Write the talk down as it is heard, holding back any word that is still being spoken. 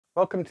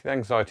Welcome to the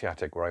Anxiety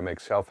Attic, where I make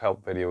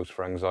self-help videos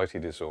for anxiety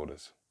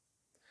disorders.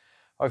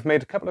 I've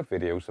made a couple of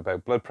videos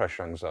about blood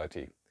pressure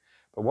anxiety,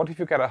 but what if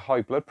you get a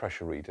high blood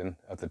pressure reading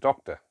at the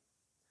doctor?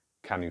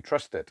 Can you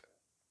trust it?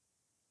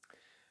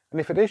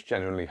 And if it is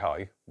genuinely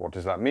high, what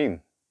does that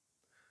mean?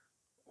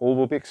 All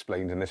will be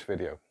explained in this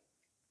video.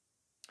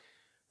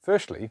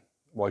 Firstly,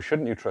 why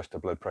shouldn't you trust a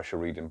blood pressure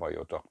reading by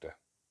your doctor?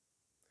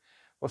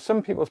 Well,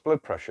 some people's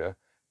blood pressure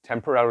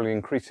temporarily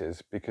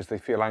increases because they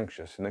feel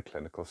anxious in a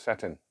clinical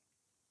setting.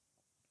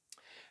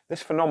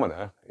 This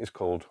phenomena is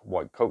called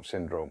white coat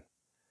syndrome,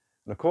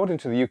 and according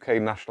to the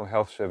UK National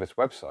Health Service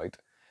website,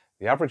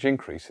 the average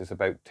increase is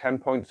about 10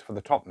 points for the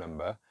top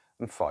number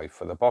and 5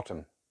 for the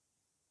bottom.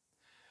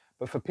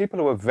 But for people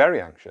who are very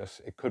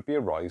anxious, it could be a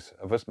rise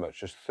of as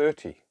much as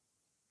 30.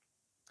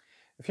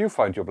 If you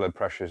find your blood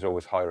pressure is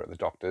always higher at the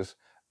doctor's,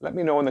 let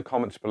me know in the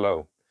comments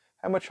below.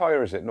 How much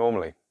higher is it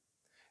normally?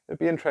 It'd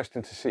be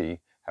interesting to see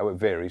how it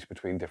varies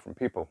between different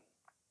people.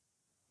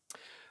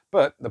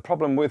 But the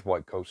problem with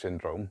white coat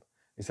syndrome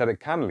is that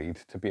it can lead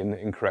to being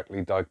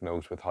incorrectly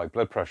diagnosed with high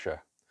blood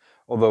pressure,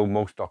 although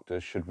most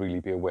doctors should really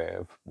be aware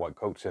of white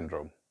coat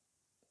syndrome.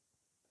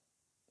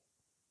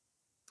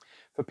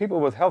 For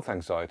people with health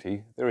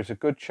anxiety, there is a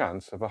good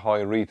chance of a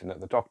higher reading at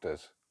the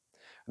doctor's,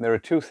 and there are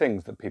two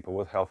things that people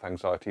with health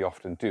anxiety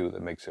often do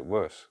that makes it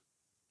worse.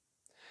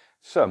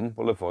 Some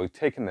will avoid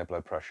taking their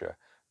blood pressure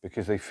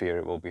because they fear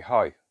it will be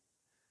high.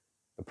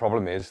 The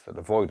problem is that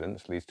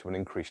avoidance leads to an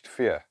increased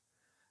fear,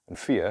 and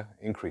fear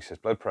increases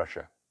blood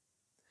pressure.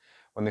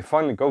 When they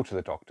finally go to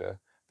the doctor,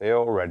 they are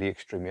already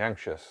extremely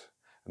anxious,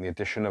 and the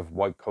addition of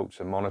white coats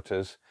and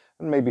monitors,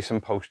 and maybe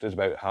some posters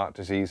about heart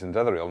disease and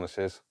other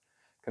illnesses,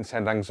 can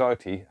send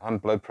anxiety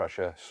and blood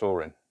pressure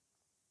soaring.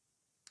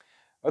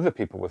 Other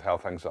people with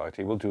health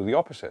anxiety will do the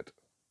opposite.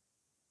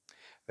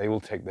 They will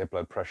take their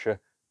blood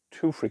pressure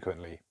too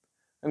frequently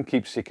and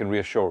keep seeking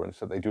reassurance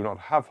that they do not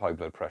have high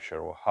blood pressure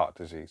or heart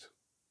disease.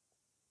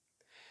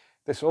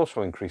 This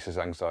also increases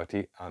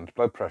anxiety and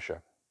blood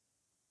pressure.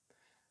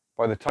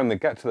 By the time they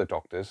get to the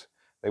doctor's,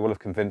 they will have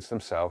convinced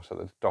themselves that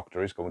the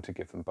doctor is going to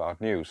give them bad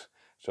news,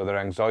 so their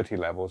anxiety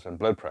levels and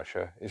blood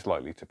pressure is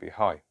likely to be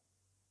high.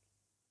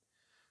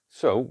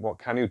 So, what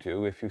can you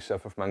do if you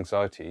suffer from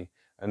anxiety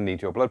and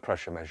need your blood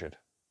pressure measured?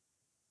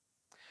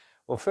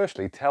 Well,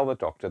 firstly, tell the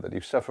doctor that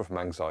you suffer from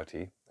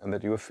anxiety and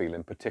that you are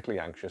feeling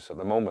particularly anxious at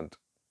the moment.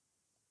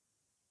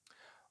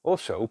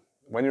 Also,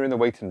 when you're in the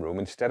waiting room,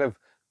 instead of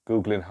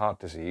Googling heart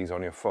disease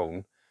on your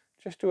phone,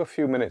 just do a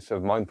few minutes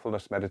of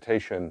mindfulness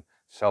meditation,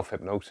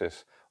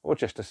 self-hypnosis, or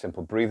just a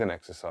simple breathing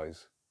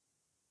exercise.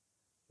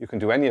 You can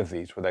do any of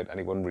these without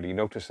anyone really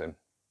noticing.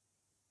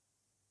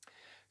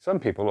 Some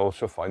people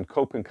also find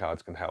coping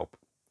cards can help.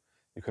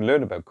 You can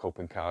learn about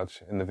coping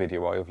cards in the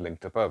video I have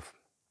linked above.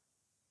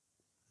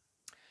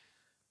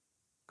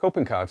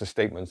 Coping cards are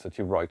statements that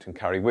you write and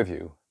carry with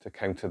you to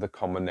counter the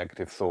common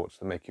negative thoughts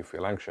that make you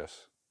feel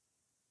anxious.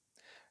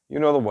 You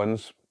know the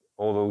ones,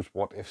 all those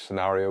what-if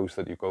scenarios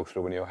that you go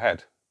through in your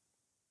head.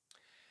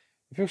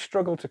 If you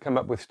struggle to come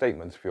up with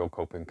statements for your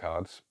coping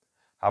cards,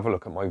 have a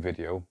look at my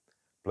video,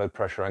 Blood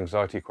Pressure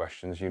Anxiety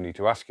Questions You Need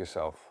to Ask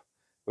Yourself,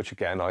 which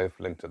again I have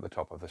linked at the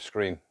top of the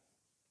screen.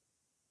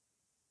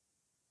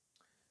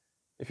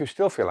 If you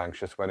still feel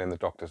anxious when in the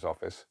doctor's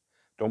office,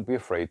 don't be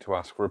afraid to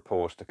ask for a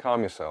pause to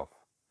calm yourself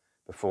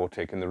before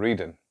taking the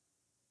reading.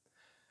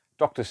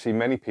 Doctors see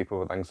many people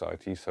with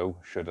anxiety, so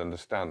should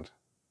understand.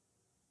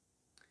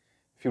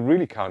 If you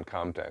really can't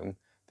calm down,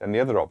 then the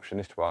other option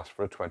is to ask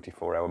for a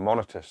 24-hour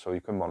monitor so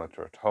you can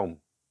monitor at home.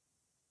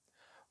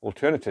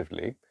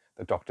 Alternatively,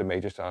 the doctor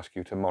may just ask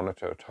you to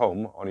monitor at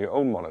home on your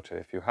own monitor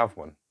if you have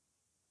one.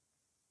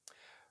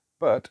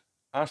 But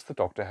ask the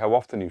doctor how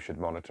often you should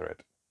monitor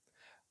it,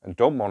 and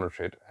don't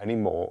monitor it any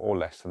more or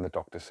less than the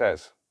doctor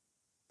says.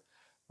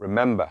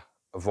 Remember,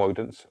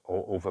 avoidance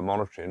or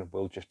over-monitoring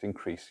will just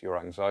increase your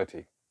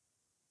anxiety.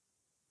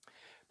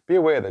 Be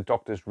aware that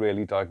doctors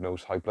rarely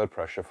diagnose high blood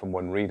pressure from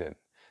one reading.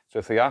 So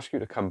if they ask you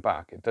to come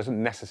back, it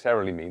doesn't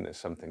necessarily mean that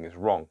something is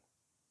wrong.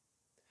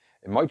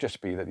 It might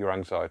just be that your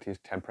anxiety is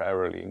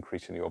temporarily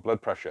increasing your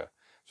blood pressure,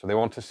 so they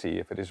want to see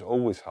if it is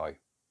always high.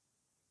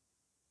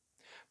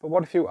 But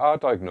what if you are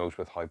diagnosed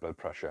with high blood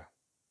pressure?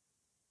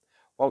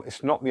 Well,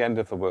 it's not the end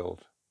of the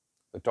world.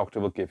 The doctor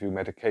will give you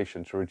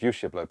medication to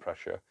reduce your blood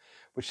pressure,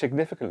 which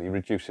significantly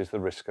reduces the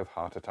risk of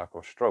heart attack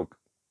or stroke.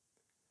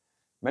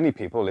 Many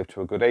people live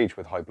to a good age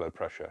with high blood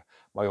pressure.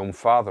 My own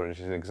father is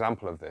an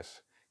example of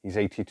this. He's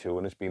 82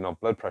 and has been on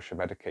blood pressure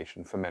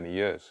medication for many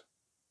years.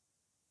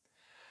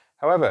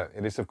 However,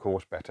 it is of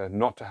course better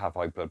not to have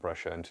high blood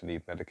pressure and to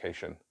need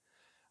medication,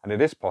 and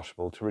it is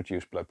possible to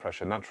reduce blood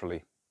pressure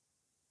naturally.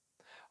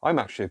 I'm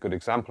actually a good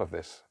example of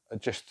this.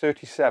 At just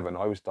 37,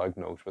 I was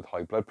diagnosed with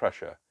high blood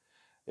pressure.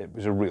 It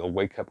was a real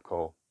wake-up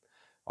call.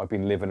 I've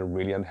been living a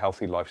really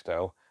unhealthy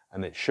lifestyle,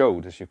 and it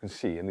showed, as you can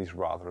see in these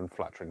rather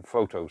unflattering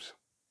photos.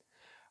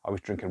 I was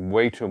drinking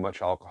way too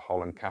much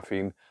alcohol and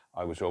caffeine,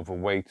 I was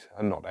overweight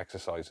and not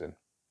exercising.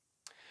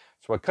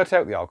 So I cut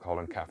out the alcohol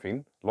and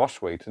caffeine,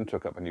 lost weight and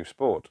took up a new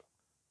sport.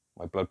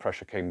 My blood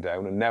pressure came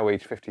down, and now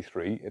age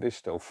 53, it is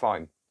still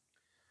fine.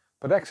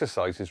 But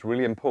exercise is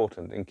really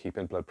important in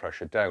keeping blood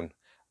pressure down,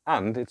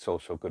 and it's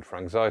also good for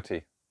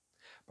anxiety.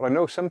 But I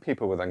know some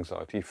people with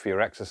anxiety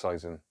fear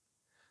exercising.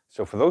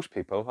 So for those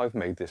people, I've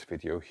made this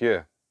video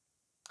here.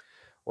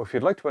 Or if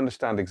you'd like to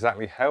understand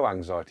exactly how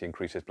anxiety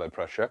increases blood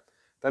pressure,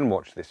 then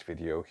watch this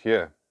video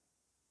here.